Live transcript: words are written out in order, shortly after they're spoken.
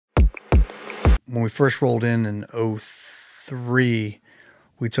when we first rolled in '03,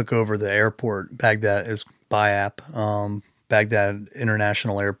 we took over the airport. Baghdad is BIAP, Baghdad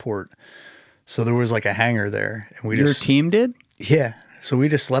International Airport. So there was like a hangar there, and we Your team did? Yeah. So we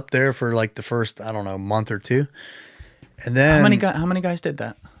just slept there for like the first, I don't know, month or two. And then How many guys did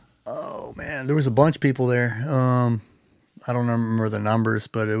that? Oh man, there was a bunch of people there. I don't remember the numbers,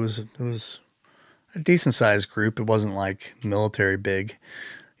 but it was a decent sized group. It wasn't like military big.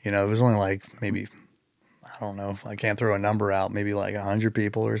 You know, it was only like maybe, I don't know, if I can't throw a number out, maybe like 100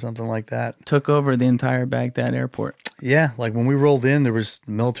 people or something like that. Took over the entire Baghdad airport. Yeah, like when we rolled in, there was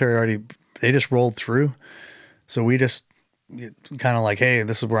military already, they just rolled through. So we just kind of like, hey,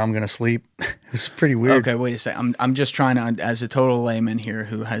 this is where I'm going to sleep. It's pretty weird. Okay, wait a second. I'm just trying to, as a total layman here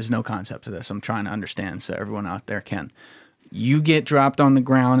who has no concept of this, I'm trying to understand so everyone out there can. You get dropped on the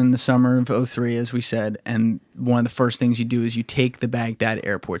ground in the summer of '03, as we said, and one of the first things you do is you take the Baghdad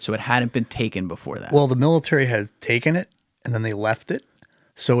airport. So it hadn't been taken before that. Well, the military had taken it, and then they left it.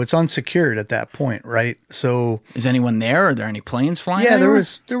 So it's unsecured at that point, right? So is anyone there? Are there any planes flying? Yeah, anywhere?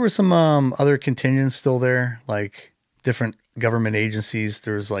 there were some other contingents still there, like different government agencies.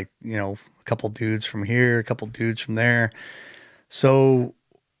 There was like, you know, a couple dudes from here, a couple dudes from there. So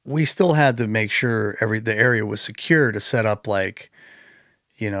we still had to make sure the area was secure to set up, like,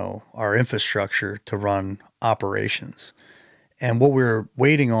 you know, our infrastructure to run operations. And what we were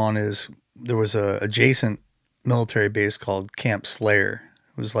waiting on is there was a adjacent military base called Camp Slayer.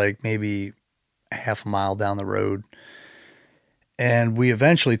 It was like maybe a half a mile down the road. And we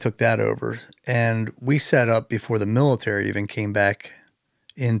eventually took that over, and we set up before the military even came back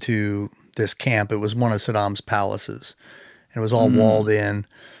into this camp. It was one of Saddam's palaces, and it was all walled in.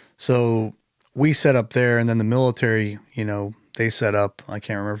 So we set up there, and then the military, you know, they set up, I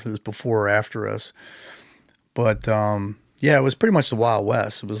can't remember if it was before or after us. But yeah, it was pretty much the Wild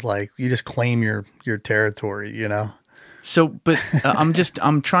West. It was like you just claim your territory, you know. So, but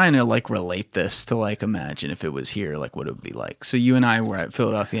I'm trying to like relate this to like imagine if it was here, like what it would be like. So you and I were at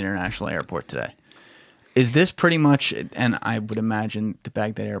Philadelphia International Airport today. Is this pretty much, and I would imagine the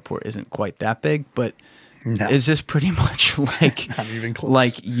Baghdad airport isn't quite that big, but no. Is this pretty much like, not even close.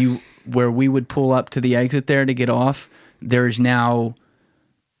 Like where we would pull up to the exit there to get off, there's now,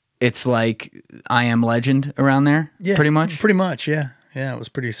 it's like I Am Legend around there? Yeah. Pretty much? Pretty much, yeah. Yeah, it was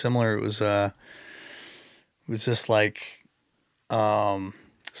pretty similar. It was just like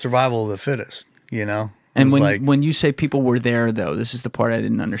survival of the fittest, you know? And when you say people were there, though, this is the part I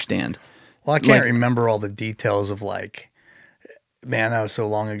didn't understand. Well, I can't remember all the details of like, man, that was so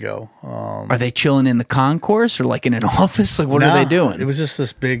long ago. Are they chilling in the concourse or like in an office? Like what are they doing? It was just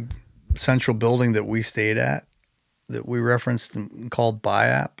this big central building that we stayed at that we referenced and called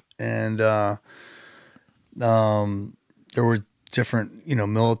BIAP. And there were different, you know,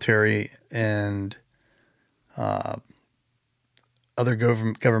 military and other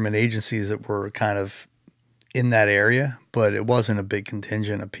government agencies that were kind of in that area, but it wasn't a big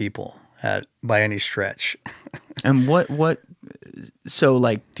contingent of people by any stretch. And so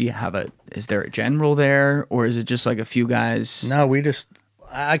like, is there a general there, or is it just like a few guys? No,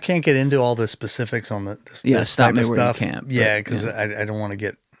 I can't get into all the specifics on this stop type me of where stuff. You can't, yeah, because I don't want to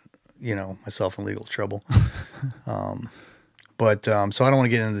get, you know, myself in legal trouble. So I don't want to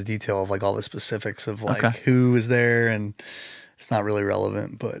get into the detail of like all the specifics of like who was there, and it's not really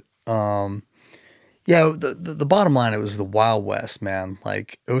relevant. But yeah, the bottom line, it was the Wild West, man.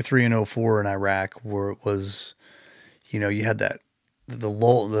 Like '03 and '04 in Iraq, where it was, you know, you had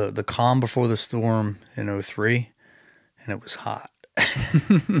the calm before the storm in '03, and it was hot.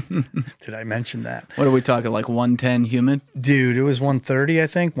 Did I mention that? What are we talking, like 110 humid? Dude, it was 130, I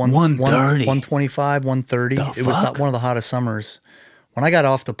think. 130? 125, 130. It was one of the hottest summers. When I got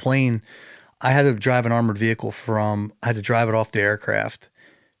off the plane, I had to drive an armored vehicle I had to drive it off the aircraft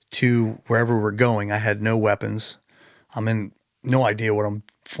to wherever we're going. I had no weapons. I'm in no idea what I'm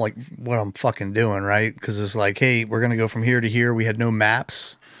fucking doing, right? Because it's like, hey, we're going to go from here to here. We had no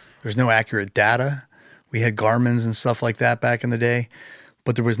maps. There's no accurate data. We had Garmin's and stuff like that back in the day,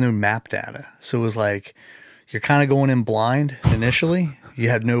 but there was no map data. So it was like, you're kind of going in blind initially. You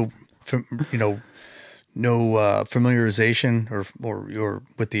had no familiarization or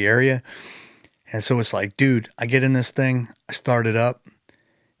with the area. And so it's like, dude, I get in this thing, I start it up,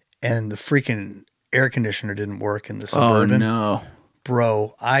 and the freaking air conditioner didn't work in the Suburban. Oh, no.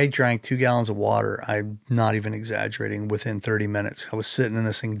 Bro, I drank 2 gallons of water. I'm not even exaggerating. Within 30 minutes, I was sitting in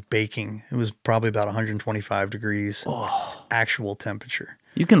this thing baking. It was probably about 125 degrees actual temperature.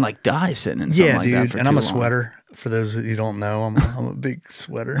 You can like die sitting in something like that for and I'm a too long. sweater. For those of you who don't know, I'm a big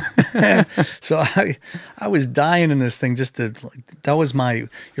sweater. So I was dying in this thing just to, like, that was my,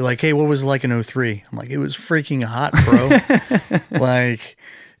 you're like, hey, what was it like in 03? I'm like, it was freaking hot, bro. Like,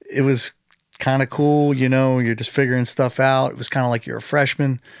 it was kind of cool, you know, you're just figuring stuff out. It was kind of like you're a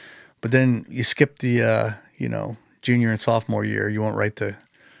freshman, but then you skip the, you know, junior and sophomore year. You won't write the,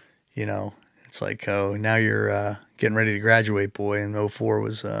 you know, it's like, oh, now you're getting ready to graduate, boy, and 04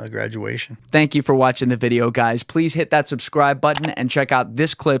 was graduation. Thank you for watching the video, guys. Please hit that subscribe button and check out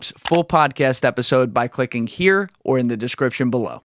this clip's full podcast episode by clicking here or in the description below.